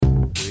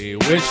We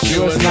wish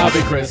you a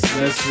snobby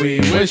Christmas. We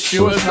wish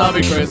you a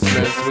snobby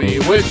Christmas. We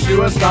wish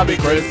you a snobby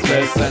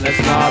Christmas and a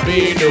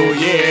snobby New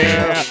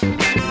Year.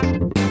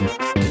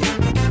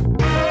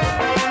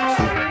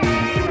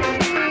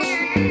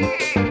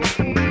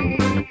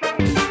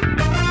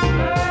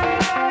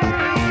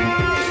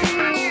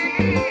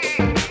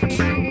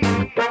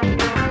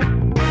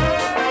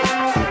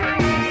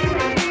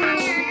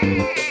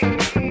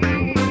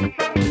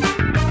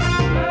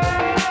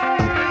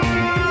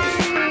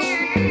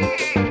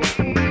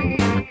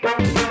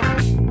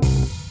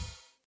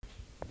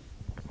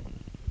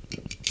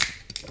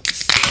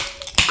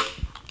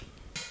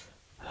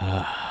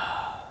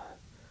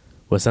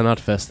 Was that not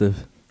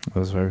festive? It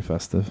was very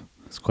festive.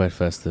 It's quite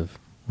festive.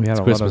 We had It's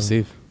a Christmas lot of,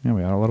 Eve. Yeah,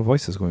 we had a lot of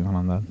voices going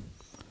on that.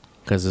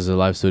 Because there's a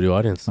live studio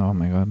audience. Oh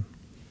my god.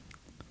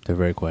 They're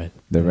very quiet.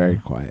 They're very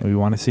quiet. We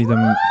want to see them.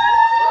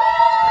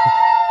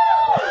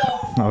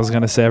 I was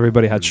going to say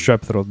everybody had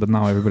strep throat, but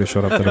now everybody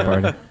showed up to the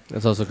party.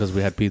 That's also because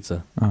we had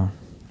pizza. Oh.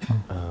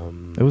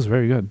 It was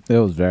very good. It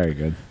was very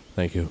good.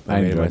 Thank you. I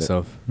I made it enjoyed it.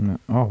 myself. No.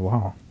 Oh,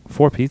 wow.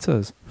 4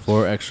 pizzas.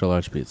 4 extra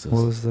large pizzas.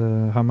 What was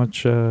how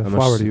much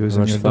flour do you use How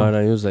in much your flour dough?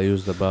 I used? I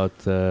used about...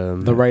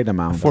 The right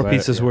amount. 4 Right,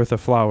 pizzas yeah. worth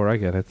of flour. I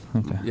get it.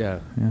 Okay. Yeah,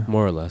 Yeah.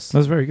 more or less. That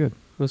was very good.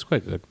 It was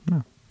quite good.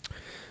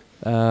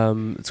 Yeah.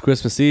 It's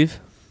Christmas Eve.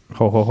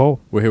 Ho, ho, ho.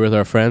 We're here with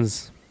our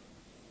friends.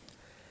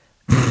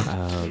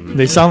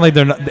 They sound like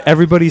they're not...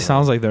 Everybody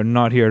sounds like they're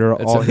not here. They're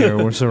It's all a- here.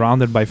 We're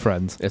surrounded by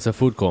friends. It's a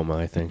food coma,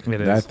 I think.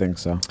 It I is. think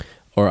so.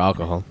 Or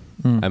alcohol.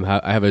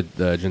 Mm. I have a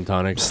gin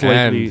tonic.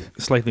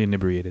 Slightly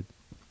inebriated.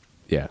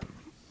 Yeah.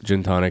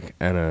 Gin tonic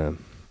and a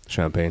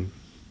champagne.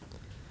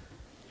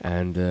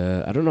 And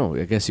I don't know.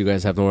 I guess you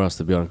guys have nowhere else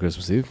to be on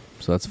Christmas Eve.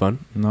 So that's fun.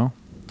 No?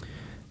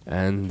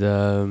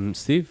 And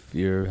Steve,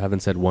 you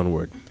haven't said one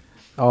word.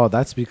 Oh,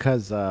 that's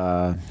because...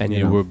 And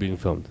you know. were being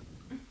filmed.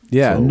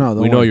 Yeah, So no.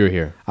 we know you're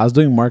here. I was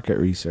doing market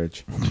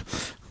research.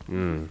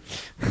 Mm.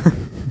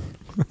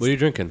 What are you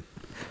drinking?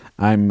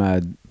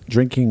 I'm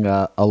drinking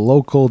a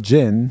local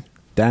gin,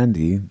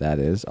 Dandy, that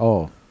is.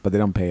 Oh, but they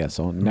don't pay us,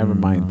 so never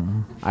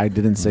mind. I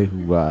didn't say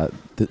who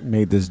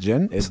made this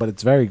gin, but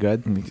it's very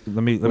good.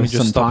 Let me With just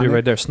some stop you tonic?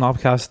 right there.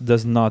 Snobcast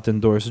does not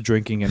endorse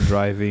drinking and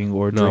driving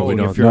or No, we drinking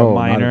don't. if you're No, a not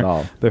minor. at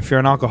all. But if you're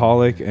an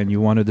alcoholic and you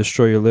want to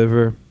destroy your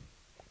liver,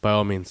 By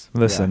all means.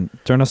 listen,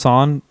 turn us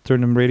on,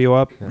 turn the radio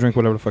up, Yeah. drink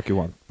whatever the fuck you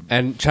want.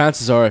 And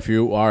chances are, if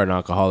you are an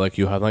alcoholic,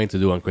 you have nothing to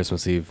do on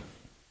Christmas Eve.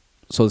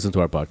 So listen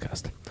to our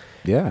podcast.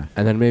 Yeah.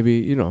 And then maybe,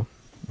 you know.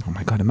 Oh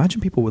my god, imagine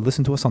people would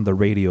listen to us on the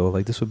radio.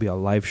 Like this would be a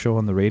live show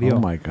on the radio. Oh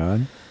my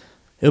God.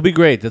 It'll be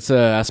great. That's an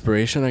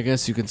aspiration, I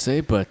guess you can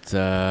say, but it's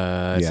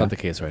Yeah. not the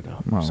case right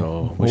now. Well, So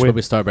we'll we should wait.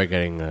 probably start by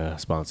getting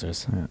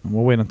sponsors. Yeah,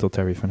 we'll wait until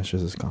Terry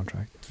finishes his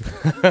contract.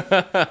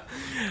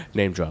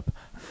 Name drop.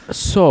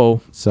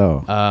 So,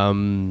 So,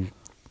 um,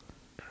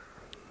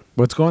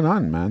 what's going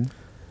on, man?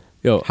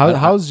 yo,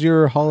 How's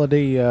your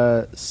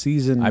holiday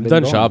season? I'm been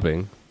done going?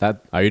 shopping.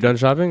 Are you done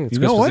shopping? It's You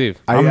know Christmas what? Eve.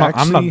 I'm not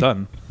actually-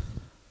 done.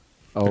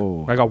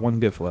 Oh, I got one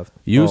gift left.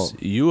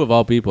 You of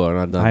all people are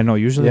not done. I know.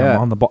 Usually Yeah.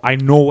 I'm on the ball. I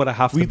know what I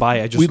have to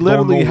buy. I just we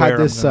literally don't know had where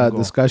this I'm gonna go.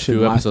 discussion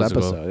Few last episodes ago.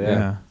 episode. Yeah.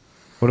 Yeah.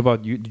 What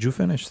about you? Did you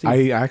finish, Steve?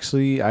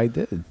 I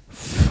did.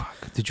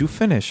 Fuck. Did you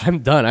finish? I'm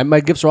done.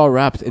 My gifts are all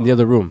wrapped in the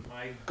other room.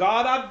 My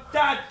God, I'm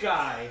that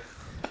guy.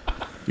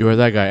 You are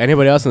that guy.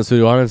 Anybody else in the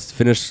studio audience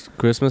finished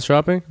Christmas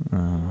shopping?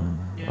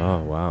 Oh,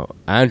 wow.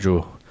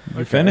 Andrew.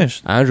 You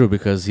finished? Andrew,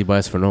 because he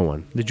buys for no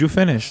one. Did you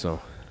finish? So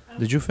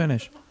Did you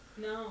finish?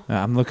 No.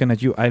 I'm looking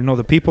at you. I know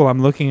the people.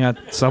 I'm looking at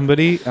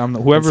somebody.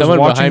 Whoever's someone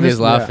watching behind me this, is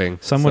laughing.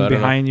 Someone so I don't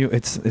know. behind you.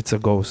 It's a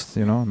ghost.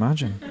 You know.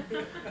 Imagine.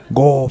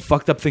 Go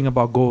fucked up thing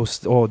about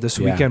ghosts. Oh, this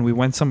Yeah. weekend we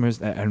went somewhere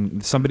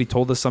and somebody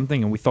told us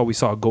something and we thought we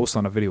saw a ghost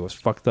on a video. It was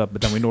fucked up, but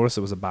then we noticed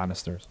it was a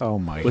banister. Oh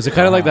my. Was it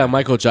kind of like that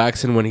Michael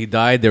Jackson when he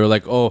died? They were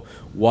like, "Oh,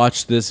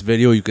 watch this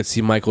video. You could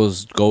see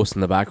Michael's ghost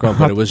in the background,"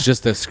 but it was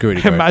just a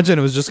security guard. Imagine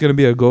it was just gonna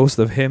be a ghost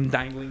of him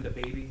dangling the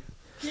baby.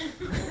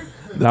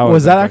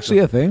 Was that actually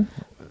a thing?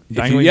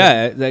 Like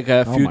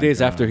a Oh few my days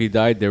God. after he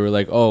died, they were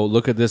like, "Oh,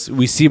 look at this.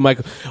 We see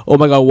Michael. Oh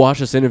my God, watch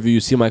this interview. You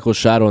see Michael's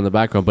shadow in the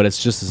background, but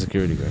it's just a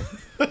security guard."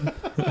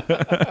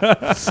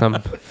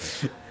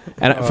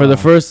 For the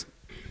first,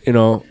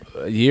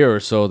 year or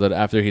so that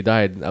after he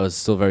died, I was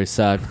still very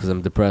sad because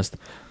I'm depressed.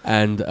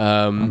 And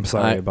I'm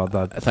sorry about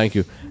that. Thank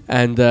you.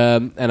 And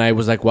I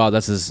was like, "Wow,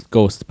 that's his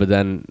ghost." But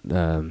then,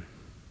 And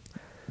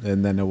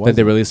then it was. then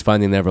they released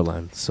Finding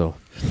Neverland, so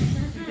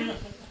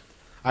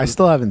I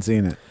still haven't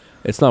seen it.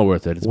 it's not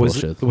worth it. It's Was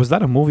bullshit. was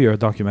that a movie or a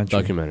documentary?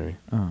 Documentary.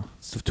 Oh.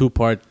 It's a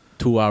 2-part,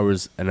 2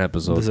 hours an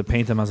episode. Does it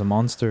paint him as a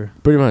monster?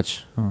 Pretty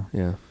much. Oh.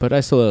 Yeah, but I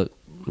still,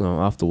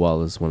 Off the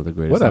Wall is one of the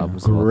greatest What a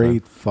albums. of all time.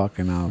 great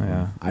fucking album.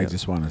 Yeah. I Yeah.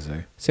 just want to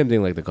say. Same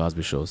thing like the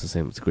Cosby Show. It's the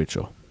same. It's a great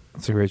show.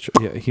 It's a great show.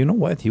 Yeah, you know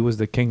what? He was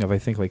the king of, I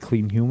think, like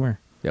clean humor.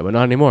 Yeah, but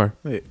not anymore.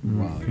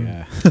 Well,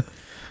 yeah.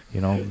 You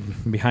know,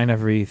 behind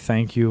every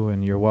thank you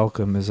and you're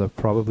welcome is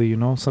probably,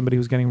 somebody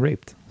who's getting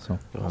raped. So,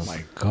 Oh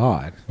my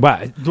God.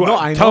 but No,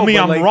 I tell know, me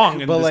but I'm like- wrong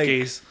in but this like-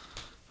 case.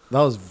 That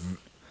was,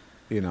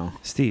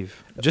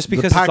 Steve, Just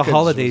because it's the package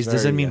holidays was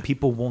doesn't very, mean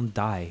people won't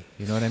die.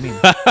 You know what I mean?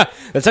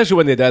 That's actually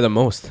when they die the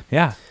most.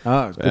 Yeah.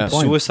 Good Yeah.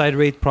 point. Suicide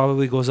rate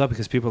probably goes up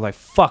because people are like,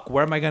 fuck,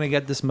 where am I going to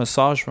get this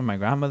massage from my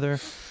grandmother?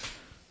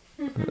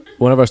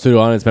 One of our studio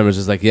audience members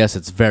is like, yes,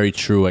 it's very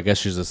true. I guess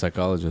she's a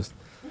psychologist.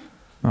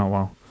 Oh,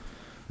 well.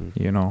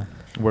 You know,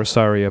 we're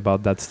sorry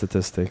about that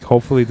statistic.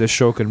 Hopefully this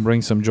show can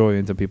bring some joy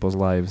into people's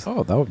lives.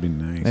 Oh, that would be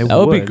nice. It That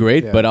would be would,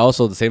 great, yeah. but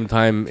also at the same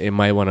time, it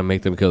might want to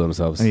make them kill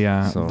themselves.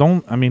 Yeah.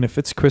 So- I mean, if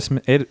it's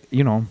Christmas,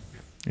 you know,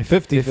 if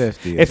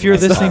 50-50. if you're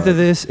That's listening to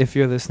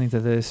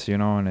hard. this, you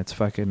know, and it's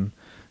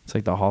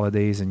like the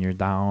holidays and you're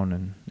down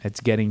and it's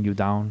getting you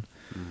down,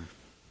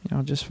 you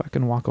know, just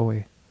fucking walk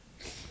away.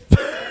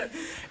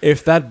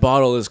 If that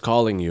bottle is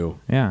calling you,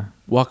 Yeah.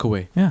 walk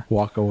away. Yeah.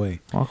 Walk away.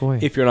 Walk away.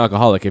 If you're an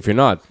alcoholic, if you're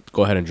not,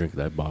 go ahead and drink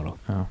that bottle.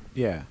 Oh.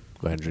 Yeah.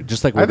 Go ahead and drink,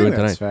 just like we're I think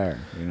doing that's tonight. fair,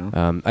 you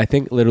know? I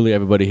think literally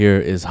everybody here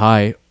is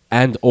high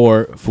and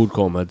or food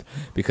comaed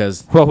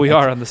because Well, we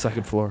are on the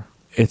second floor.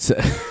 it's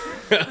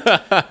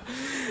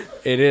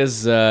it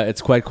is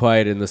it's quite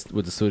quiet in this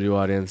with the studio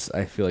audience.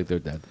 I feel like they're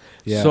dead.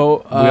 Yeah.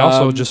 So We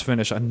also um, just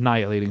finished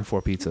annihilating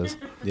 4 pizzas.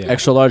 Yeah.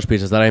 extra large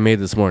pizzas that I made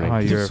this morning. Oh,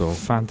 you're So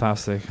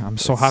fantastic. I'm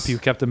so happy you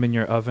kept them in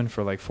your oven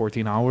for like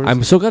 14 hours.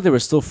 I'm so glad they were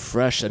still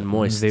fresh and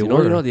moist. They you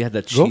were. know, they had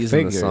that Go cheese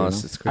figure, and the you know?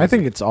 sauce. It's crazy. I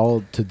think it's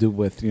all to do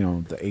with, you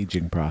know, the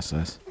aging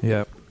process.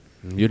 yeah.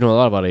 you know a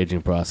lot about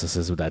aging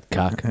processes with that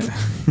cock.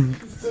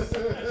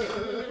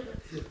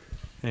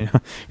 You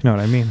know what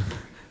I mean?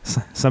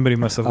 Somebody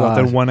must have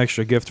gotten one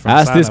extra gift from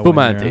Asti Santa one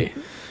year. spumante.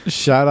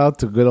 Shout out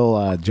to good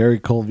old Jerry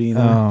Colvino,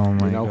 Oh,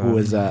 my you know, God. who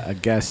was a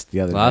guest the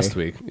other Last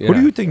day. week. Yeah. What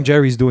do you think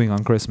Jerry's doing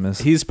on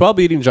Christmas? He's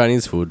probably eating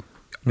Chinese food.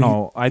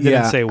 No, I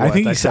didn't say what. I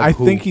think said I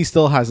who. think he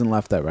still hasn't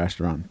left that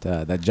restaurant.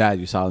 That Jad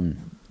you saw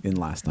him in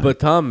last night. But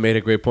Tom made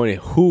a great point.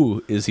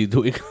 Who is he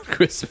doing on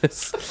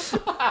Christmas?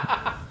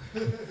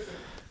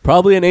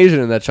 Probably an Asian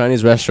in that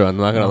Chinese restaurant. I'm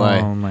not gonna Oh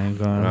lie. my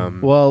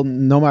god. well,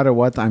 no matter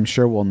what, I'm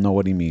sure we'll know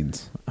what he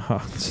means.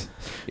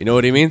 You know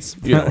what he means?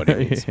 You know what he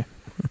means.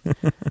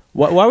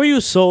 Why were you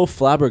so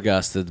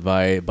flabbergasted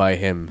by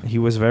him? He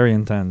was very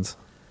intense,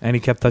 and he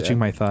kept touching Yeah.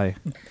 my thigh.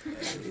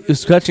 He was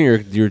scratching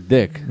your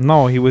dick.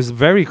 No, he was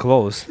very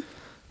close.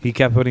 He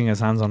kept putting his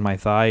hands on my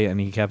thigh, and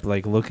he kept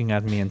like looking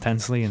at me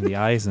intensely in the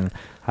eyes, and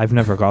I've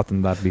never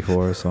gotten that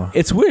before. So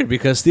It's weird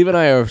because Steve and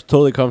I are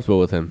totally comfortable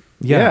with him,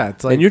 yeah,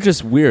 it's like and you're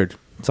just weird.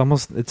 it's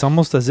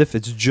almost as if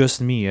it's just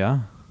me. Yeah,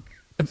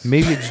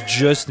 maybe it's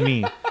just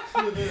me.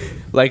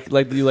 Like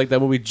you like that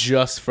movie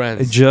Just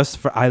Friends.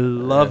 I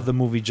love the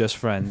movie Just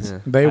Friends. Yeah.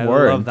 they I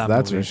were. love that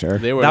That's movie. for sure.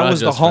 They were That not was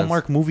the Just Friends.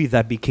 Hallmark movie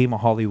that became a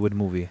Hollywood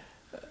movie.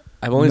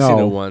 I've only No. seen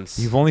it once.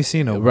 You've only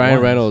seen it. Ryan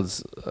once.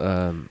 Reynolds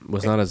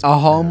was not as A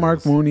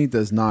Hallmark movie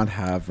does not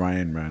have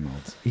Ryan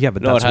Reynolds. Yeah,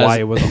 but No, that's it has- why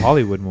it was a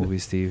Hollywood movie,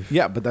 Steve.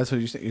 Yeah, but that's what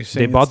you're saying. You're They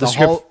saying bought it's the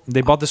script.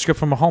 They bought the script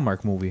from a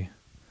Hallmark movie.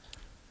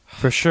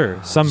 For sure,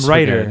 some Just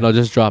forget writer. it. No,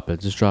 just drop it.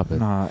 Just drop it.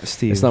 Nah,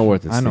 Steve. It's not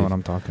worth it, I know Steve. what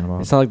I'm talking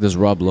about. It's not like there's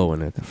Rob Lowe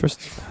in it. First,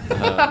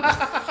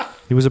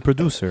 he was a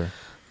producer.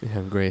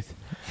 Yeah, great.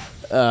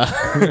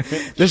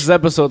 This is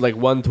episode like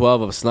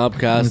 112 of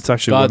Snobcast. It's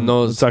actually God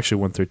knows. It's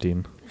actually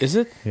 113. Is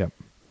it?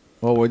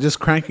 Well, we're just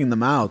cranking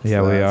them out.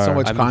 Yeah, we So are.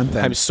 much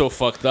content. I'm so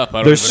fucked up. I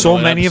don't There's even so know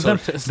what many of them.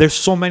 episode it is. There's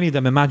so many of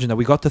them. Imagine that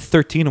we got to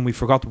 13 and we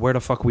forgot where the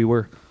fuck we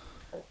were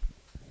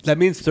That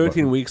means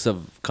 13 weeks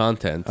of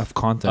content. of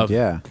content.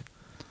 yeah.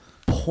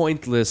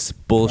 Pointless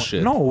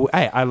bullshit. No,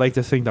 I like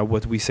to think that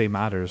what we say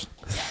matters.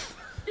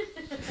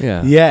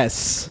 Yeah.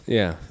 Yes.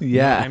 Yeah.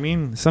 Yeah. I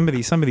mean,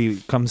 somebody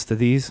comes to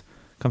these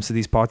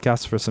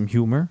podcasts for some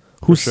humor.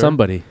 Who's sure.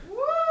 somebody?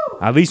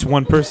 At least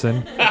one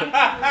person.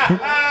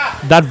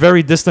 That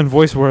very distant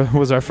voice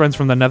was our friends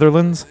from the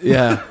Netherlands.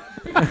 Yeah.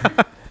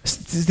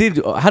 Steve,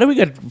 how do we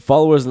get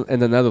followers in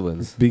the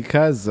Netherlands?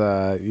 Because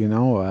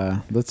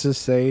let's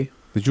just say,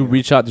 Did you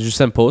reach out? Did you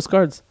send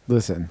postcards?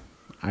 listen,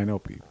 I know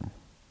people.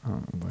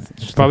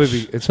 It's probably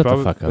shut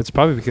the fuck up. it's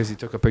probably because he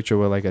took a picture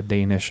with like a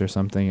Danish or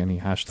something and he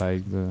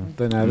hashtagged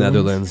the The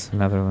Netherlands.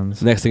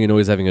 Netherlands. Next thing you know,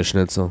 he's having a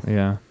schnitzel.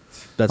 Yeah.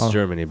 That's Oh,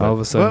 Germany, All of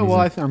but a sudden.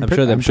 Well, he's I'm I'm pretty-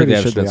 sure. I'm I'm sure they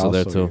pretty have sure they schnitzel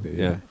there also too. eat it,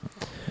 Yeah.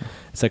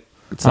 It's like.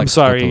 It's I'm like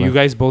sorry, Scotland. you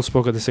guys both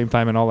spoke at the same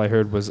time and all I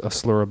heard was a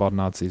slur about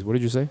Nazis. What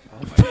did you say?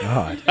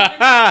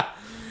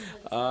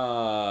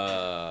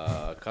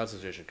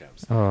 Concentration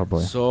camps. Oh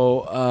boy.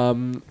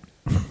 So,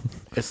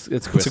 it's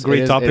It's a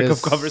great topic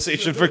of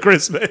conversation for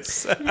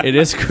Christmas. It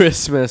is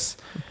Christmas,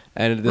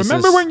 and this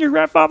Remember is, when your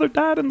grandfather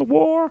died in the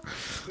war?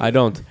 I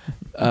don't,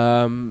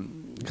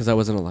 because I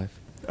wasn't alive.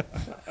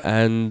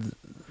 And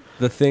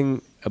the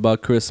thing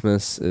about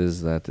Christmas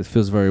is that it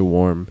feels very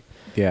warm,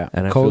 Yeah.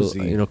 and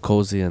cozy. I feel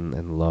cozy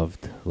and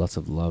loved, lots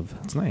of love.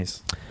 It's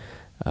nice.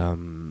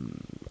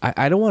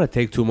 I don't want to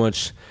take too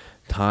much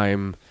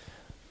time,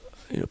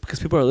 because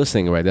people are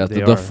listening right now.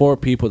 They The are. 4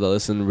 people that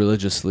listen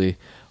religiously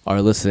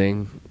are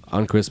listening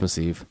on Christmas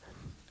Eve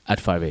at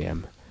 5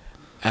 a.m.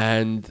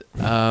 And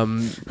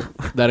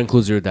that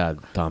includes your dad,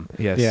 Tom.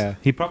 Yes. Yeah.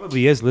 He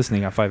probably is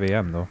listening at 5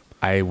 a.m. though.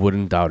 I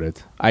wouldn't doubt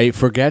it. I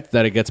forget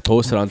that it gets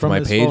posted onto From my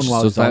his page. phone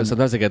while So it's on.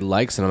 sometimes I get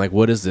likes, and I'm like,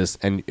 "What is this?"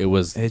 And it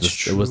was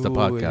It's it was the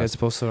true. It podcast. gets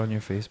posted on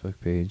your Facebook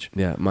page.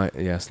 Yeah,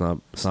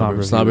 snob Snob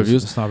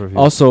reviews. Snob reviews.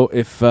 Also,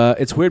 if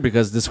it's weird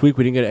because this week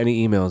we didn't get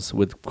any emails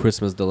with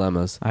Christmas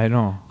dilemmas. I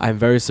know. I'm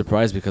very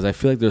surprised because I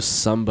feel like there's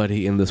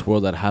somebody in this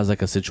world that has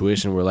like a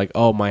situation where like,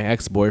 oh, my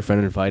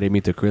ex-boyfriend invited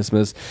me to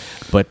Christmas,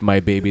 but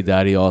my baby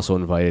daddy also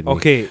invited me.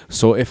 Okay.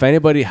 So if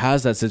anybody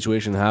has that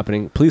situation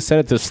happening, please send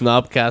it to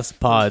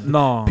snobcastpod.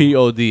 No.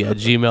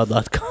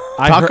 pod@gmail.com.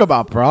 Talk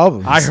about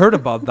problems. I heard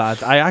about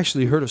that. I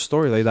actually heard a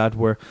story like that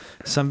where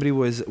somebody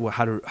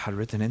had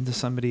written into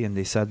somebody and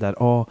they said that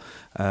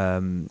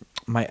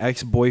my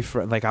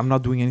ex-boyfriend, like I'm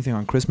not doing anything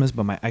on Christmas,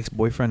 but my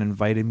ex-boyfriend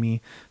invited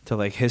me to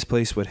like his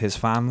place with his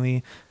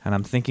family, and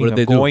I'm thinking What of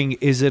did they do? going.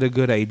 Is it a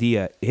good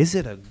idea? Is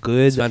it a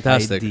good It's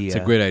fantastic. idea? It's a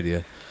great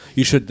idea.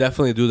 You should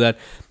definitely do that.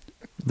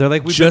 They're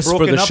like Just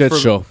for the shit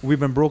show. We've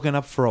been broken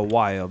up for a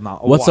while now.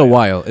 What's a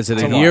while? Is it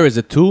It's a a year? while. Is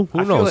it two?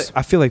 Who knows?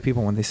 I feel like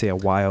people when they say a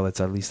while, it's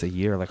at least a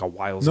year. Like a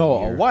while's no,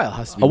 a year. a while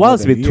has to be A while more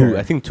is a than bit two. year.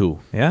 I think two.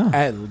 Yeah.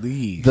 At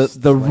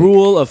least. The Like,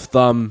 rule of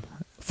thumb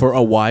for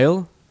a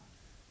while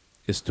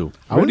is two.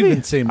 I wouldn't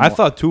even say more. I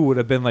thought two would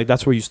have been like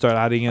that's where you start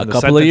adding in A the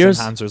couple of sentence years?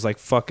 enhancers like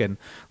fucking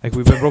like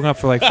we've been broken up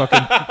for like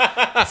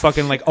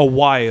fucking like a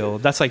while.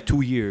 That's like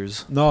 2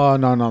 years. No.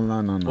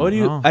 What do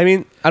you? No. I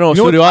mean, I don't know. You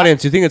know Studio what?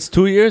 audience, you think it's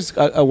 2 years?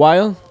 A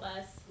while?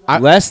 I-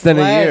 Less than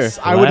a year.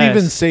 I would Less.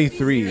 even say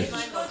 3,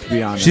 to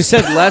be honest. She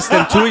said less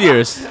than 2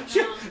 years.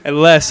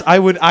 Unless I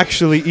would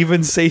actually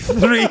even say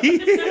 3.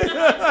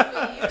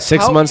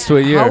 6 months to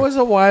a year. How is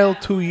a while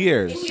 2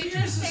 years? If you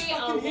just say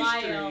a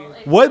while.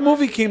 What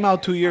movie came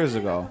out 2 years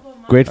ago?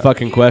 Great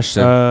fucking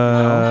question.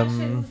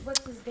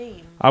 What's his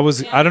name?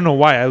 I don't know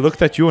why. I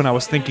looked at you and I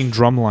was thinking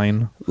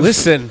Drumline.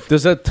 Listen,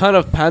 there's a ton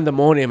of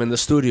pandemonium in the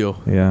studio.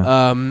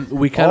 Yeah.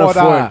 We can't Hold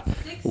afford on.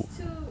 6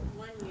 to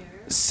 1 year.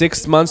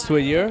 6 months to a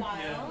year.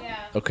 Yeah.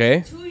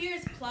 Okay. 2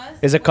 years plus.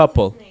 Is a What's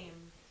couple. his name?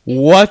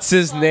 What's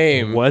his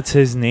name? What's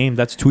his name?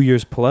 That's 2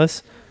 years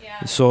plus.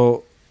 Yeah.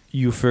 So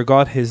you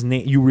forgot his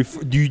name.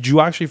 Did you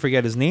actually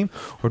forget his name,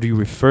 or do you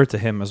refer to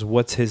him as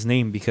what's his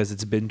name because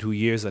it's been 2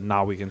 years and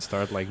now we can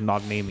start like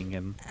not naming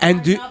him? And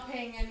I'm do not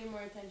paying any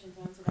more attention to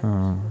him. So that's too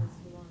long.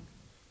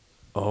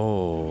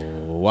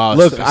 oh wow!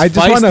 Look, I just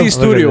Feisty wanna-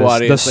 studio Look at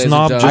this. audience. The ladies and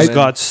snob just gentlemen.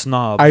 got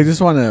snobbed. I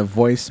just want to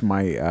voice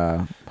my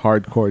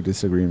hardcore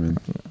disagreement.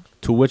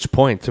 To which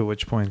point? To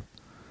which point?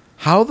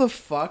 How the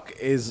fuck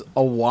is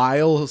a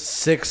while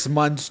 6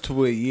 months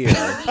to a year?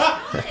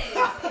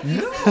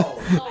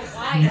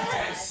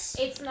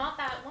 It's not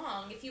that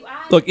long. If you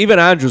add. Look, even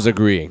Andrew's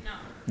agreeing.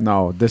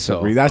 No,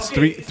 disagree. So- That's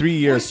three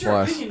years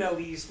plus.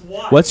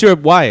 What's your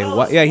why?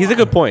 Yeah, he's a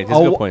good point. He's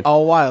a good point. A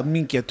while,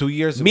 Minkia, 2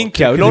 years ago.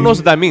 Minkia. No one knows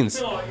what that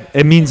means.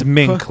 It means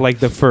mink, like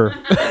the fur.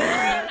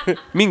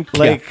 Minkia.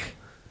 Like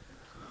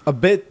a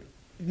bit.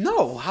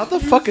 No, how the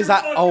fuck is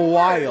that a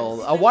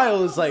while? A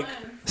while is like.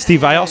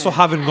 Steve, I also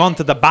haven't gone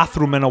to the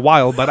bathroom in a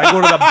while, but I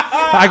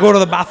go to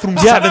the bathroom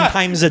 7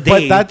 times a day.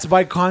 But that's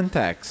by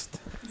context.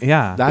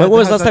 yeah. That when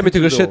was the has last time you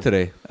nothing took to a shit do.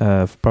 today?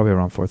 Probably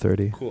around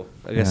 4:30. Cool.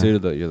 I guess Yeah. you're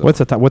the. What's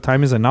the time? What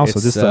time is it now? It's, so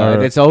this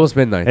it's almost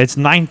midnight. it's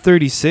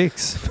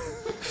 9:36.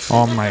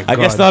 Oh my god! I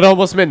guess not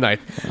almost midnight.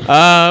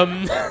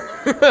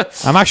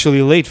 I'm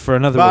actually late for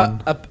another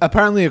one. But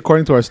apparently,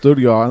 according to our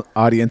studio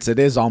audience, it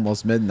is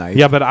almost midnight.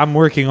 Yeah, but I'm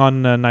working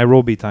on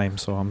Nairobi time,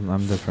 so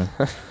I'm different.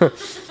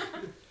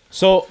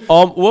 So,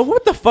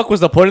 what the fuck was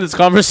the point of this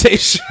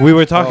conversation? We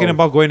were talking Oh.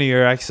 about going to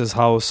your ex's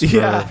house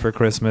for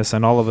Christmas,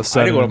 and all of a I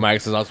sudden, didn't go to my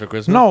ex's house for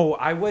Christmas. no,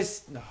 I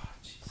was. Oh,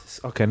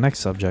 Jesus. Okay, next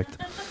subject.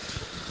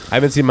 I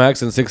haven't seen my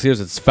ex in 6 years.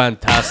 It's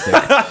fantastic.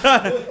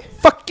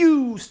 Fuck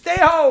you! Stay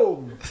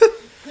home.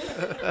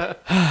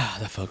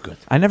 That felt good.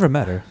 I never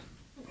met her.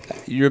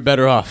 You're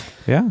better off.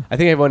 Yeah, I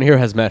think everyone here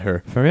has met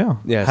her. for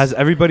real. Yes. Has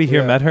everybody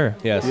here Yeah. met her?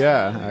 Yes.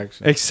 Yeah,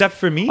 actually. Except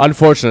for me.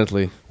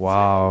 Unfortunately.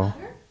 Wow.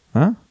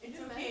 Huh? It's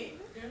okay.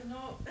 There's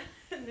no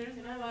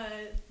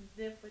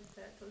dip with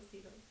the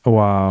Tostitos.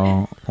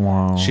 Wow.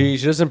 Wow. She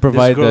doesn't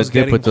provide the girl's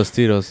dip with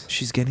getting- Tostitos.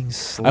 She's getting I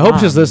slammed. hope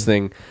she's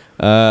listening.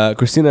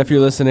 Christina, if you're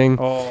listening,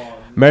 Oh,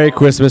 Merry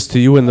Christmas to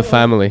you and the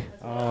family.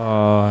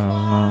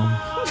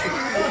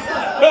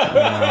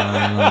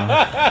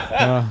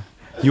 no.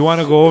 You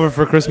want to go over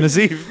for Christmas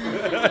Eve?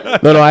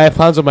 No, I have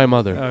plans with my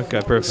mother.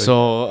 Okay, perfect.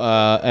 So,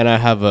 and I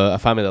have a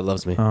family that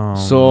loves me. Oh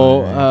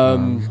So,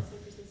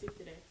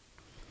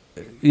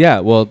 yeah.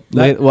 Well,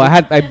 I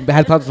had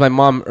plans with my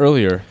mom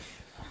earlier.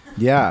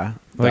 Yeah.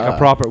 like duh. a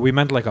proper, we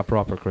meant like a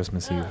proper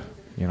Christmas Eve,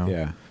 you know?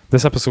 Yeah.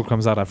 This episode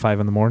comes out at 5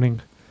 in the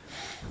morning.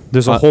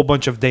 There's a whole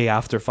bunch of day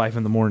after 5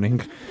 in the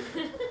morning.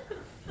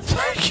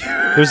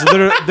 There's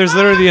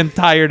literally the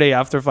entire day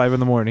after 5 in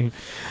the morning.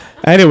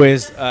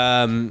 Anyways,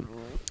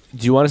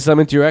 do you want to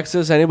summon to your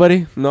exes?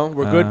 Anybody? No,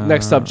 we're good.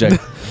 Next subject.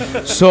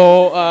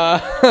 So,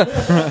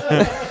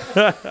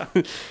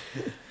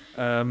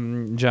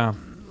 Jam.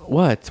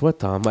 what,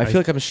 Tom? I feel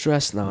like I'm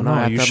stressed now. No,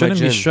 I have you to have my shouldn't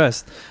be gin.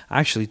 stressed.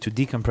 Actually, to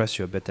decompress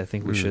you a bit, I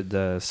think we Mm.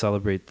 should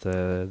celebrate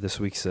this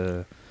week's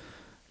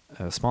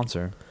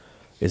sponsor.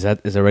 Is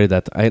that ready?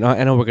 That I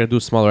know we're gonna do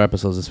smaller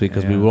episodes this week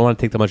because we Yeah. don't want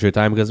to take that much of your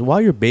time. Because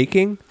while you're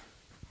baking,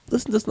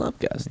 listen to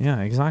Snobcast. Yeah,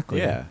 exactly.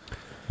 Yeah.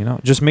 You know,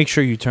 just make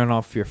sure you turn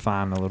off your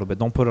fan a little bit.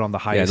 Don't put it on the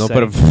highest. don't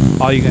put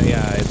setting. All you gonna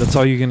that's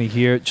all you're gonna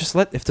hear. Just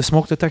if the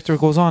smoke detector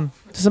goes on,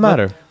 Doesn't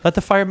matter. Let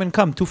the firemen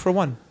come. 2 for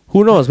 1.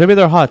 Who knows? Maybe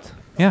they're hot.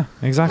 Yeah,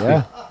 exactly.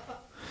 Yeah.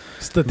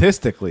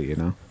 Statistically, you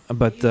know.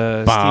 But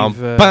Bam,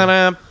 Steve,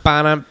 ba-dum,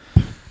 ba-dum.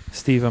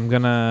 Steve, I'm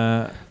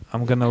gonna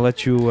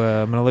let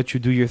you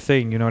do your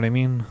thing. You know what I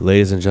mean?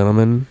 Ladies and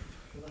gentlemen,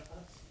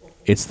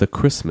 it's the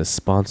Christmas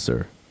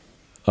sponsor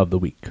of the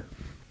week.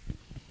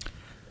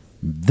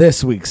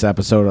 This week's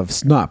episode of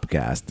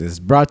Snobcast is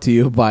brought to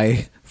you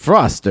by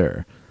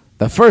Froster,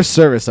 the first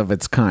service of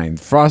its kind.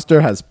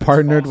 Froster has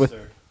partnered with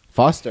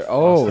Foster.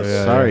 Oh, Foster,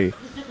 yeah, sorry.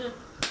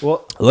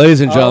 Well,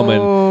 Ladies and gentlemen,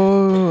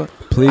 Oh,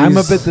 please. I'm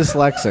a bit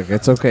dyslexic.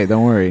 It's okay.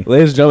 Don't worry.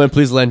 Ladies and gentlemen,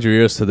 please lend your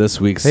ears to this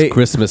week's Hey.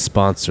 Christmas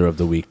sponsor of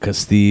the week because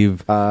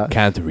Steve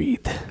can't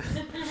read.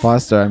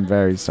 Foster, I'm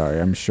very sorry.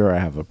 I'm sure I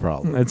have a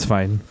problem. it's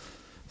fine.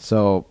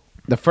 So,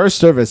 the first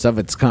service of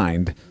its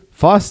kind,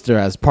 Foster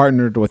has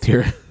partnered with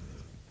your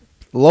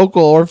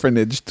local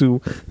orphanage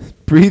to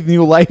breathe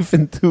new life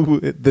into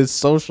this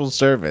social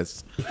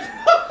service.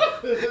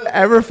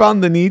 Ever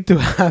found the need to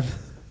have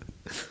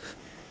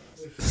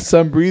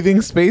some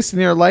breathing space in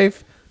your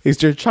life?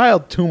 Is your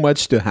child too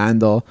much to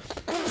handle?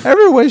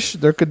 Ever wish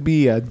there could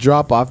be a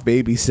drop-off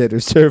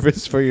babysitter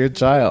service for your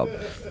child?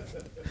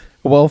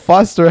 Well,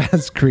 Foster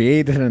has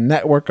created a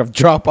network of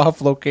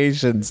drop-off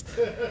locations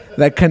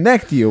that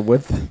connect you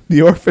with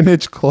the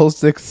orphanage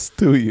closest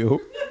to you.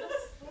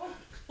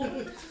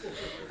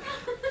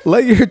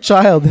 Let your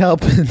child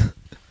help in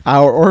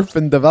our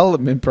orphan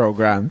development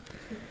program,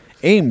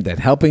 aimed at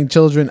helping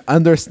children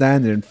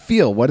understand and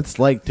feel what it's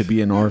like to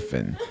be an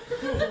orphan.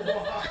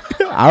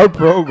 Our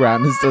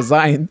program is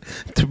designed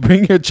to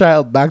bring your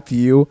child back to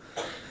you,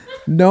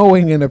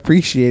 knowing and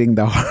appreciating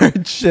the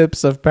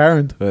hardships of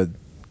parenthood.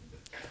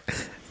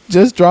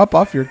 Just drop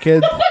off your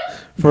kid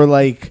for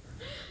like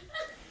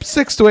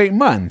 6 to 8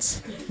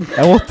 months,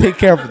 and we'll take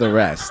care of the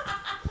rest.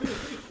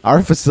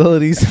 Our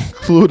facilities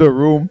include a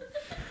room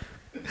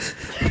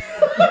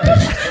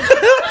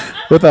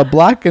with a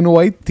black and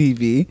white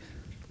TV,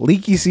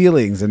 leaky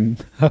ceilings, and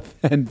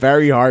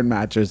very hard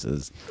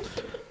mattresses.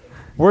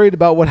 Worried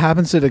about what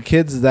happens to the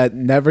kids that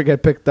never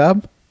get picked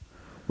up?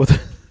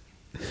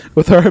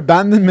 With our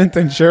abandonment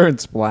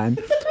insurance plan,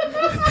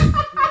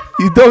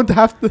 you don't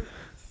have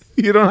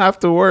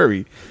to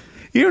worry.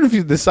 Even if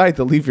you decide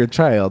to leave your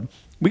child,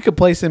 we could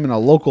place him in a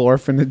local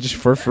orphanage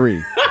for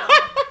free.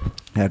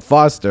 At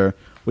Foster,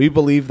 we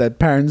believe that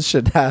parents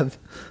should have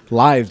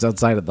lives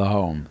outside of the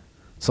home.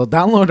 So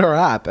download our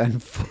app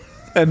and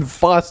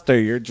foster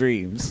your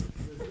dreams.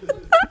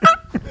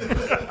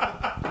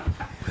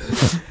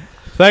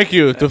 Thank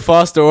you to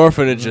Foster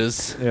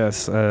Orphanages.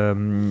 Yes.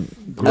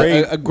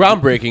 Great. A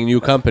groundbreaking new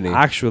company.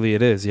 Actually,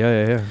 it is.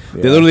 Yeah.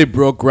 They literally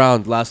broke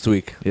ground last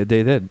week. Yeah,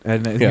 they did.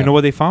 And Yeah. you know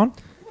what they found?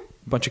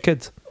 A bunch of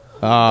kids.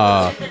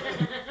 Ah,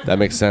 that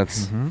makes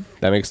sense.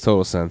 That makes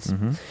total sense. Do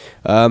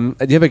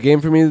you have a game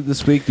for me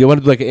this week? Do you want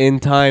to do like an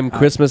in-time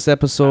Christmas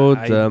episode?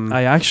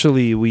 I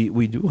actually,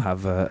 we do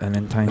have an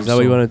in time. Is that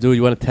what you want to do?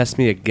 You want to test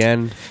me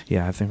again?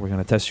 Yeah, I think we're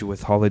gonna test you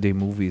with holiday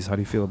movies. How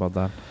do you feel about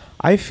that?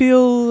 I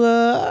feel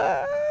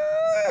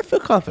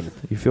confident.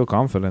 You feel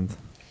confident?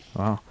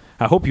 Wow.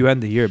 I hope you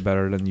end the year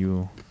better than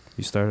you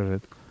started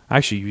it.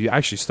 Actually, you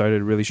actually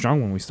started really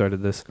strong when we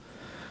started this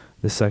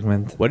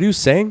segment. What are you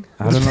saying?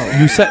 I don't know.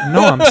 You said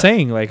no. I'm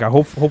saying like I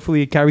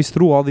hopefully it carries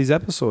through all these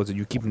episodes and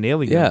you keep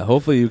nailing Yeah, them.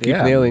 hopefully you keep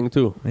Yeah. nailing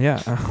too. Yeah.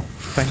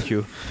 Thank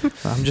you.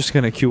 I'm just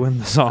gonna cue in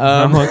the song.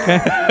 Okay.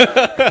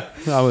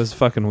 That was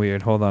fucking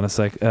weird. Hold on a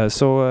sec. Here's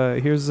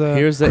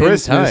Here's the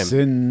Christmas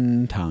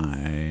in time.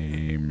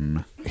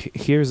 in time.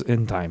 here's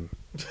in time.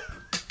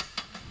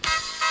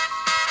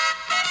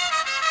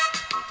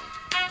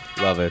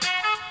 Love it.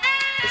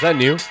 Is that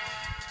new?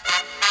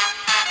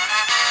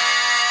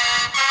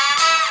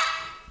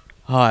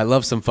 Oh, I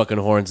love some fucking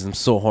horns. I'm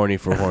so horny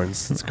for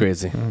horns. It's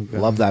crazy.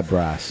 Love that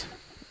brass.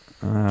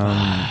 Fuck.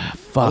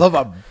 I love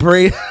a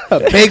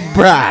big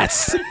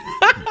brass.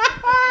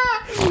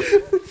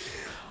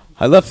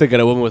 I love thinking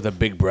a woman with a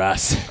big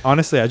brass.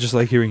 Honestly, I just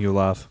like hearing you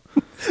laugh.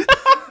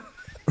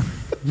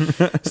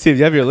 Steve,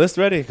 you have your list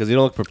ready? Because you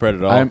don't look prepared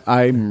at all.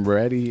 I'm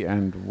ready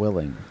and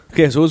willing.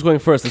 Okay, so who's going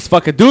first? Let's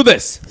fucking do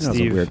this. That's a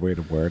Steve. weird way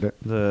to word it.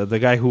 The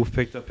guy who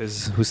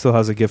still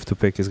has a gift to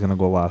pick is gonna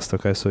go last.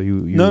 Okay, so you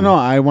No,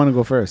 I want to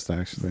go first,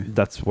 actually.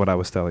 That's what I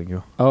was telling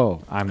you.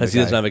 Oh, I'm the Because he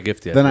doesn't guy. have a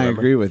gift yet. then I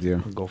remember? agree with you.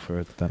 Go for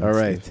it. Then. All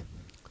right.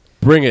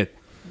 Bring it.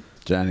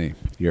 Johnny,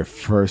 your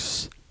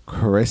first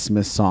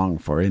Christmas song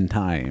for In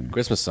Time.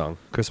 Christmas song.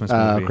 Christmas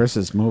movie.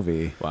 Christmas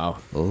movie. Wow.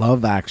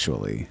 Love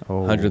Actually. Oh.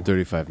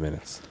 135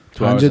 minutes.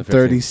 2 hours and 15.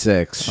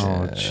 136.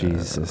 Oh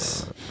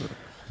Jesus,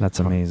 that's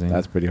amazing.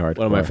 That's pretty hard.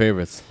 One of my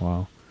favorites.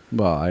 wow.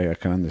 Well, I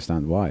can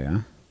understand why,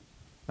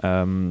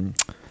 huh?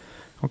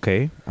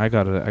 Okay, I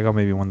got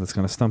maybe one that's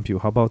gonna stump you.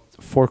 How about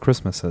 4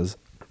 Christmases?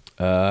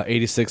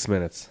 86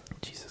 minutes.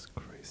 Jesus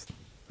Christ.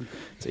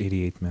 It's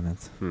 88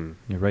 minutes. Hmm.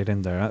 You're right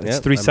in there. Huh? It's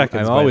Yep, 3 I'm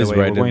seconds. By always the way,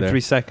 right we're in going there.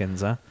 3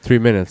 seconds, huh? 3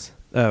 minutes.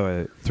 Oh,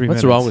 3 What's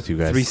minutes. wrong with you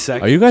guys? 3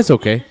 seconds. Are you guys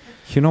okay?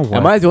 You know what?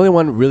 Am I the only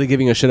one really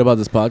giving a shit about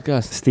this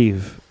podcast?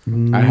 Steve,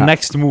 ha-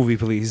 next movie,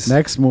 please.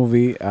 Next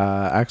movie.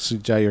 Actually,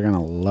 Jay, you're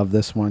gonna love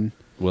this one.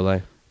 Will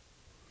I?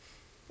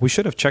 We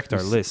should have checked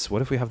our list.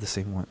 What if we have the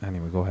same one?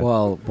 Anyway, go ahead.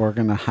 Well, we're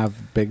gonna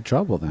have big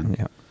trouble then.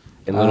 Yeah,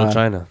 In Little Uh,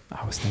 China.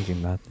 I was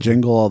thinking that.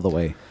 Jingle All the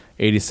Way.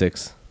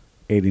 86.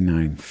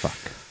 89. Fuck.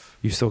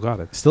 You still got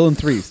it. Still in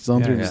 3. Still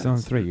in Yeah, 3. you're still in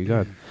 3. You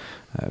got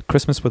it.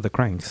 Christmas with the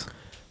Cranks.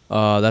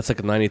 That's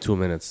like 92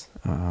 minutes.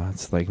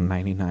 It's like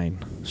 99.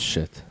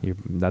 Shit.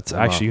 That's Wow.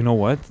 actually, you know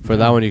what? For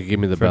that one, you can give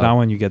me the For bell. that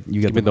one, you get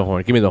Give me the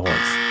horn. Give me the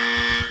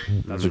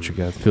horns. That's what you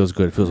get. Feels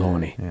good. Feels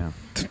horny.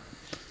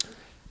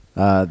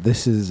 Yeah.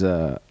 This is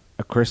a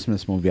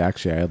Christmas movie.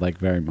 Actually, I like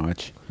very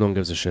much. No one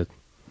gives a shit.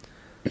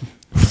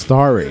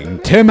 Starring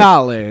Tim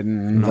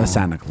Allen, the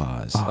Santa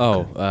Claus.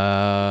 Oh,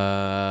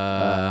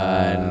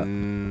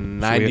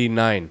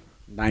 99.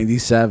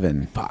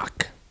 97.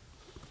 Fuck.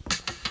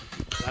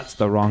 That's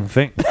the wrong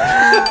thing.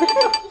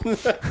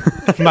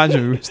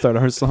 Imagine we start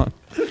our song.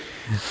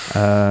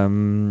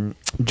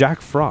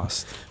 Jack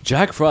Frost.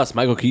 Jack Frost,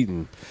 Michael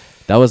Keaton.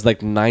 That was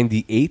like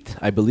 98,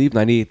 I believe.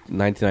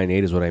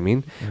 1998 is what I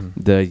mean.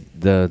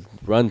 The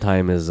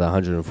runtime is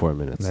 104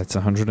 minutes. That's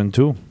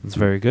 102. It's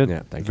very good.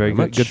 Yeah, thank you very very good.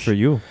 much. Good for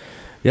you.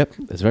 Yep,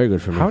 it's very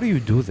good for me. How do you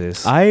do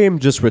this? I am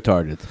just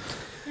retarded.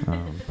 Oh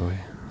boy.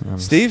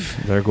 Steve?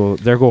 There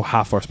go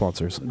half our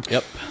sponsors.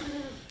 Yep.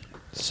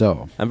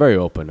 So I'm very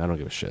open. I don't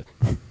give a shit.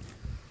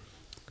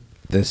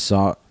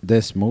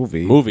 this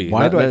movie. Movie.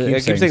 Why do I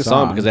keep saying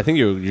song? Because I think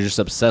you're just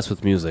obsessed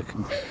with music,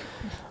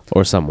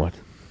 or somewhat.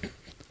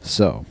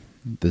 So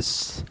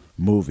this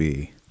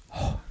movie,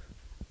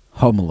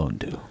 Home Alone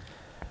 2.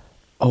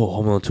 Oh,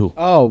 Home Alone 2.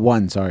 Oh,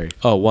 1. Sorry,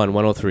 Oh,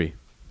 103.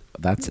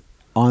 that's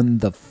on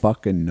the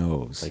fucking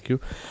nose. Thank you.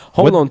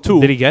 Home Alone 2.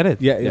 Did he get it?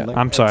 Yeah, Yeah. like-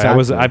 I'm sorry.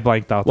 exactly. I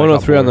blanked out.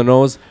 103 on the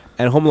nose,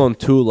 and Home Alone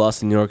 2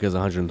 Lost in New York is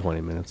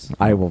 120 minutes.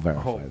 I will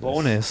verify. Oh, this.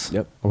 bonus.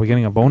 Yep. Are we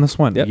getting a bonus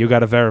one? Yep. You got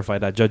to verify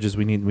that, judges.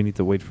 We need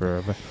to wait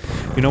for.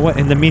 You know what?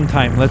 In the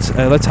meantime, let's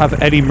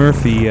have Eddie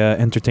Murphy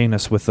entertain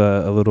us with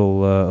a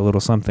little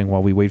something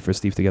while we wait for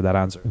Steve to get that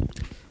answer.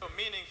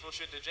 Meaningful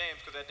shit to James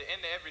because at the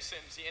end of every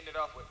sentence he ended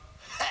off with.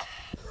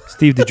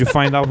 Steve, did you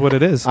find out what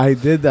it is? I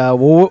did.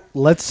 Well,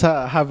 let's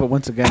have it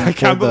once again. I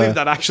can't believe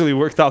that actually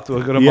worked out to a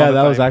good amount. Yeah, of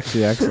that was time.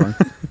 actually excellent.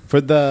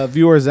 For the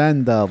viewers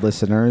and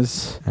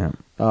listeners, Yeah.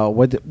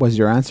 what was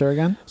your answer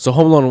again? So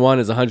Home Alone 1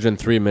 is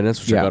 103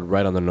 minutes, which I Yeah. got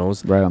right on the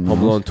nose. Right on the Home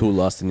nose. Alone 2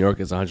 Lost in New York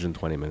is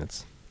 120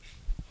 minutes.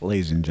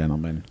 Ladies and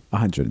gentlemen,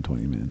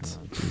 120 minutes.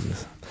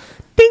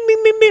 Ding,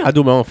 ding, ding, ding. I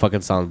do my own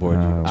fucking soundboard,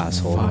 Oh, you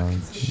asshole.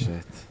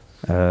 Shit.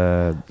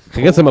 Can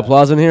I get some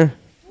applause in here?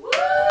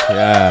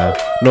 Yeah.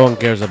 No one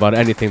cares about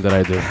anything that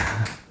I do.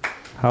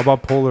 How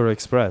about Polar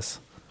Express?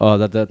 Oh,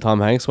 that Tom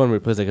Hanks one where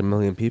he plays like a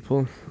million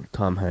people?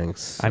 Tom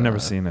Hanks. I never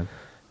seen it.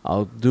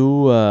 I'll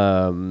do,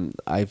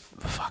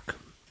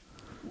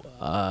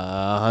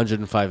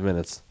 105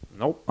 minutes.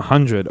 Nope.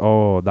 100.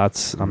 Oh,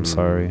 that's. I'm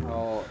sorry.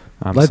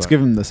 I'm Let's sorry.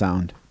 give him the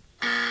sound.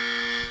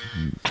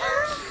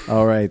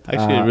 All right.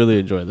 Actually, I really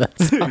enjoyed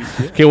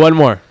that. Okay, one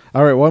more.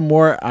 All right, one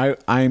more.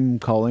 I'm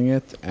calling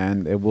it,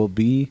 and it will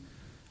be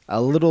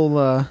a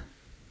little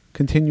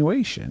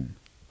continuation.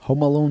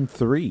 Home Alone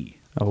 3.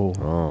 Oh,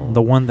 Oh.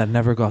 the one that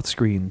never got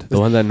screened. The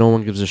one that no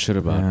one gives a shit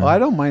about. Yeah. Well, I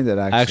don't mind it,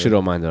 actually. I actually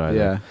don't mind it either.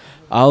 Yeah.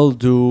 I'll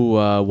do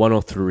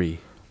 103.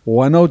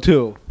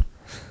 102.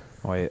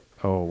 Wait.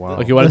 Oh wow.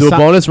 Okay, you want The to do a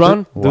sou- bonus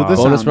round? Do the Bonus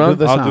sound. round?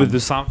 Do the I'll do sound. the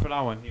sound for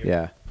that one. Here.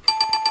 Yeah.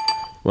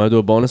 Want to do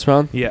a bonus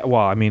round? Yeah. Well,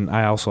 I mean,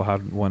 I also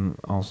had one.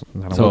 Also,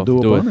 that I So- We'll do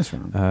a do it. bonus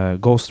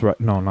round. Ghost Rider.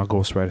 No, not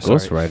Ghost Rider.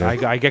 Ghost sorry.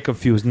 Rider. I get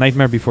confused.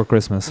 Nightmare Before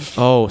Christmas.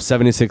 Oh,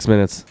 76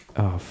 minutes.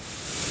 Oh,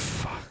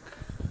 fuck.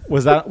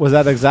 Was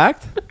that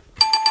exact?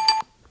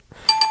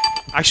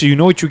 Actually, you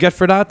know what you get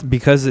for that?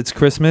 Because it's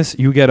Christmas,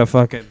 you get a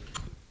fucking.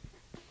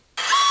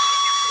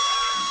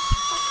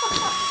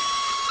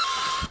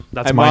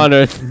 That's I'm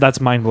honored. That's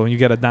mind blowing. You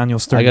get a Daniel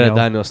Stern. I got a yell.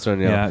 Daniel Stern,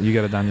 Yeah, you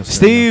get a Daniel Stern.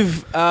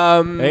 Steve,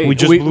 yell. We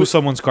just blew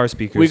someone's car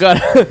speakers. we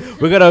got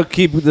we gotta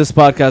keep this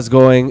podcast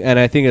going, and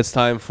I think it's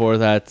time for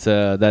that.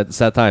 It's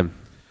that time.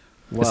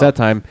 It's that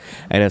time,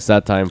 and it's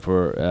that time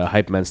for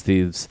Hype Man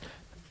Steve's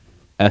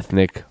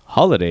ethnic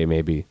holiday,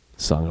 maybe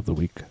song of the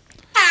week.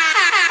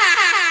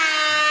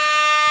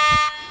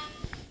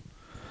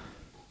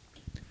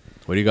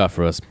 What do you got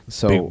for us,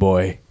 So- big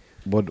boy?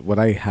 What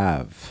I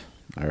have,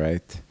 all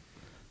right.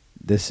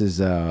 This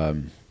is a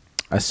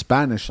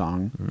Spanish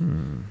song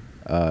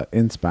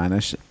in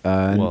Spanish.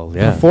 Well,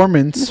 yeah.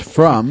 Performance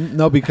from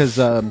because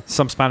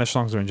Some Spanish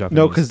songs are in Japanese.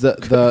 no, because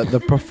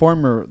the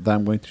performer that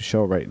I'm going to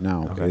show right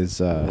now Okay.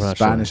 is not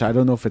Spanish. sure. I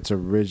don't know if it's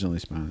originally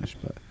Spanish,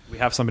 but we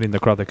have somebody in the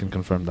crowd that can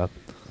confirm that.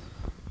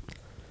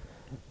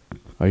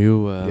 Are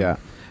you? yeah.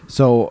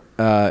 So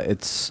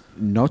it's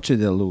Noche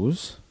de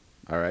Luz.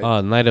 All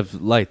right. Night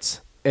of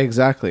Lights.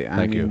 Exactly.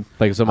 Thank you.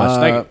 Thank you so much.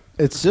 Thank you.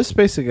 It's just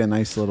basically a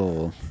nice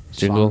little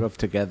Jingle. song of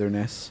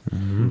togetherness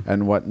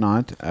and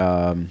whatnot.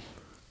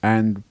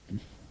 And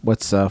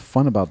what's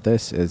fun about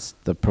this is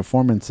the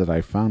performance that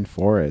I found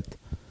for it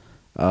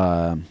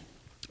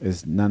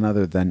is none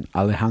other than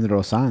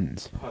Alejandro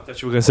Sanz. I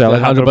thought you were going to say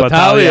Alejandro Alejandro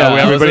Battaglia.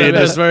 Battaglia. Everybody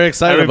I was very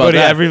excited about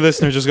that. Every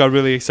listener just got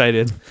really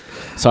excited.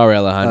 Sorry,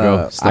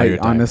 Alejandro. I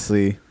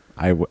honestly,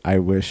 I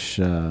wish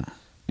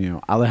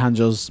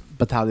Alejandro's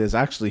Battaglia is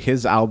actually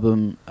his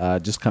album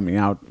just coming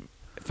out.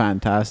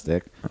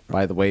 Fantastic,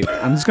 by the way.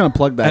 I'm just gonna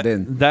plug that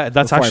in. That's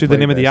before I actually the play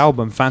name of the this.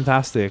 album.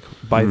 Fantastic,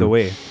 by the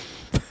way.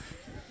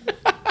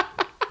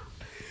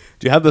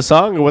 Do you have the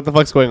song, or what the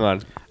fuck's going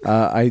on?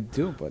 I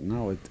do, but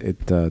no,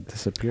 it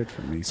disappeared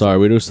from me. Sorry,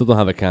 we still don't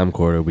have a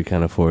camcorder. We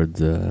can't afford,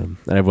 and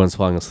everyone's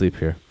falling asleep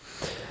here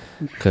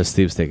because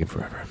Steve's taking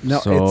forever. No,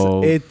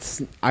 so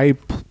it's I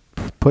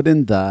put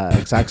in the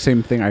exact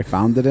same thing I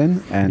found it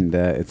in, and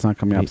it's not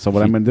coming up. So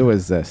what I'm gonna do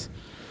is this.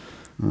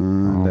 Oh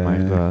my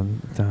god!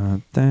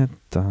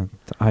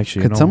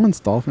 Actually, Could someone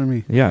stall for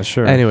me? Yeah,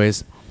 sure.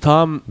 anyways,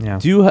 Tom, Yeah.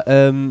 do you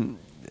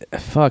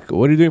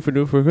what are you doing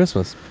for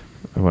Christmas?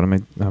 What am I?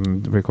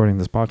 I'm recording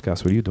this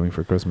podcast. What are you doing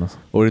for Christmas?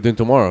 What are you doing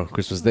tomorrow,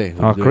 Christmas Day?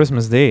 What are Oh, you doing?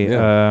 Christmas Day.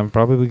 Yeah. I'm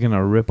probably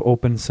gonna rip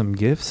open some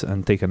gifts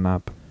and take a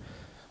nap.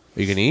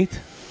 Are you gonna eat?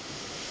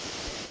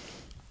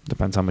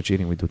 Depends how much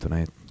eating we do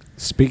tonight.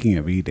 Speaking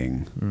of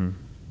eating,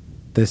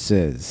 this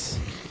is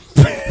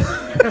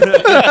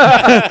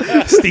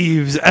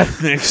Steve's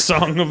ethnic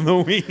song of the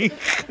week.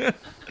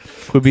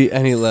 Could be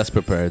any less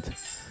prepared.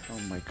 oh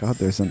my god,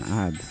 there's an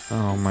ad.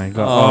 Oh my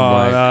god!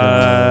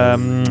 Oh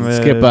my God.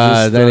 Skip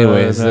ad.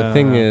 Anyways, the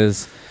thing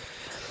is,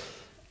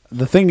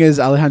 The thing is,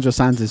 Alejandro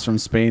Sanz is from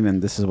Spain,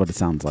 and this is what it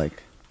sounds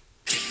like.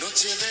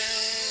 Noche de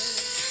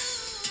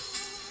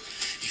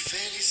y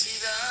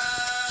felicidad.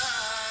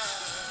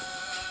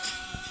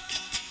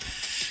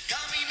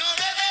 Camino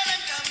de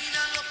Belén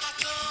caminan los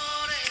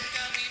pastores,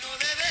 camino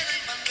de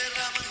Belén van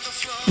derramando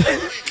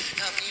flores.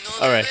 Camino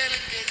de All right. Belén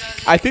que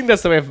ya I think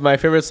that's my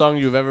favorite song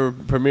you've ever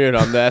premiered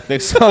on the ethnic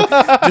song,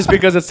 just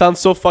because it sounds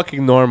so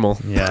fucking normal.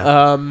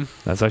 Yeah.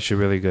 That's actually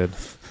really good.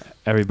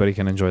 Everybody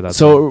can enjoy that.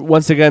 So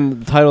once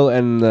again, title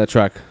and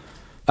track.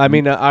 I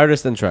mean,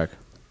 artist and track.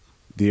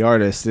 The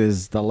artist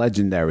is the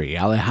legendary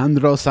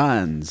Alejandro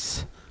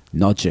Sanz.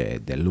 Noche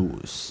de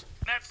Luz.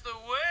 That's the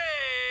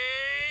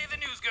way the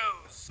news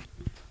goes.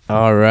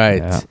 All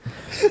right. Yeah.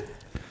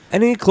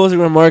 Any closing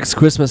remarks?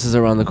 Christmas is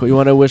around the corner. You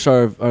want to wish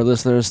our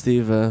listeners,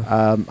 Steve,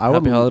 I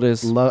happy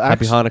holidays,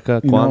 happy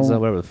Hanukkah, Kwanzaa,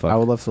 whatever the fuck. I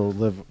would love to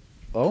live.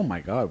 Oh my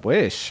God,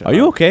 wish. Are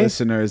you okay?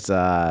 Listeners,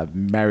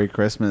 Merry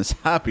Christmas,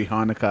 Happy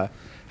Hanukkah,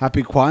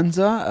 Happy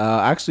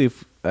Kwanzaa. Actually,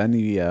 if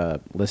any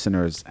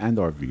listeners and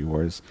or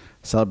viewers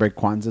celebrate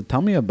Kwanzaa,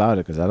 tell me about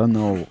it because I don't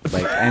know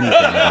like anything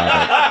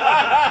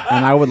about it,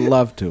 and I would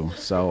love to.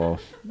 So,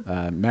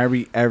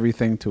 merry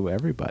everything to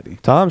everybody.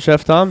 Tom,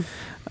 Chef Tom.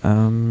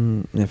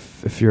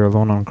 If you're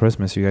alone on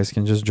Christmas, you guys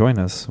can just join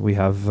us. We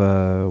have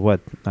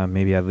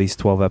maybe at least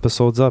 12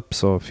 episodes up.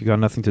 So if you got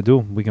nothing to do,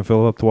 we can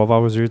fill up 12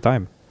 hours of your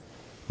time.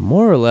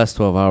 More or less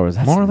 12 hours.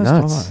 That's More or less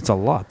 12 nuts. hours. It's a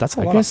lot. That's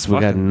a lot. I guess we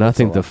got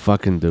nothing to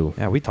fucking do.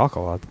 Yeah, we talk a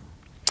lot.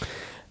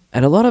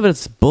 And a lot of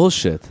it's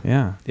bullshit.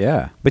 Yeah.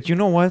 Yeah. But you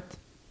know what?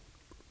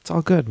 It's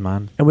all good,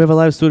 man. And we have a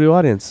live studio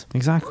audience.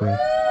 Exactly.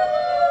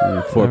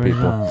 4 There we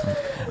people. go.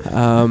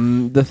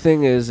 The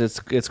thing is,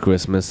 it's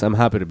Christmas. I'm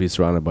happy to be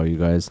surrounded by you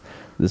guys.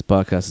 This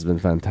podcast has been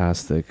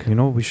fantastic. You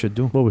know what we should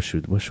do? What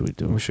should we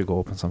do? We should go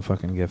open some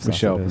fucking gifts. We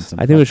should after open this. some.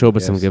 I think we should fucking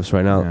open some gifts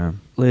right now. Yeah.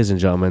 Ladies and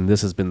gentlemen,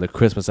 this has been the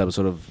Christmas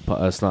episode of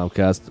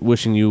Snobcast.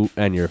 Wishing you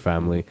and your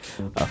family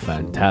a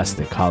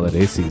fantastic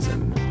holiday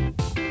season.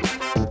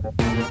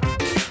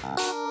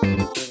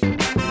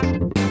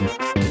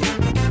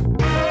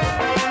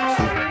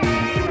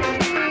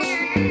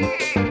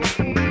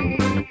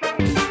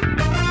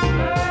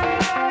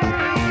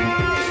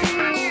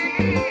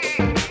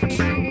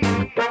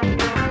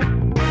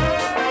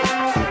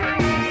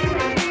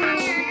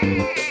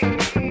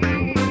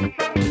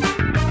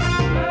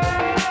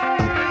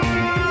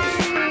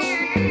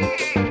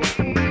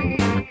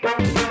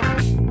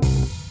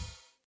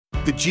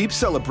 The Jeep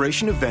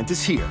Celebration event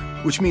is here,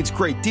 which means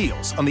great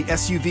deals on the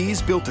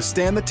SUVs built to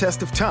stand the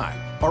test of time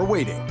are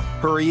waiting.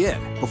 Hurry in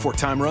before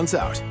time runs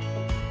out.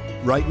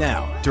 Right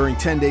now, during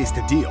 10 days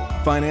to deal,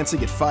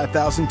 financing at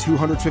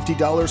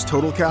 $5,250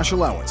 total cash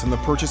allowance on the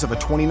purchase of a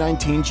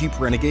 2019 Jeep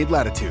Renegade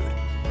Latitude.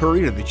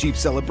 Hurry to the Jeep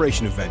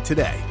Celebration event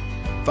today.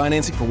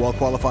 Financing for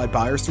well-qualified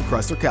buyers through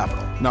Chrysler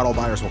Capital. Not all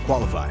buyers will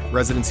qualify.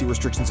 Residency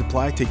restrictions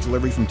apply. Take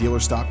delivery from dealer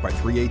stock by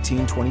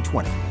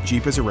 3/18/2020.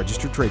 Jeep is a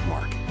registered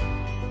trademark.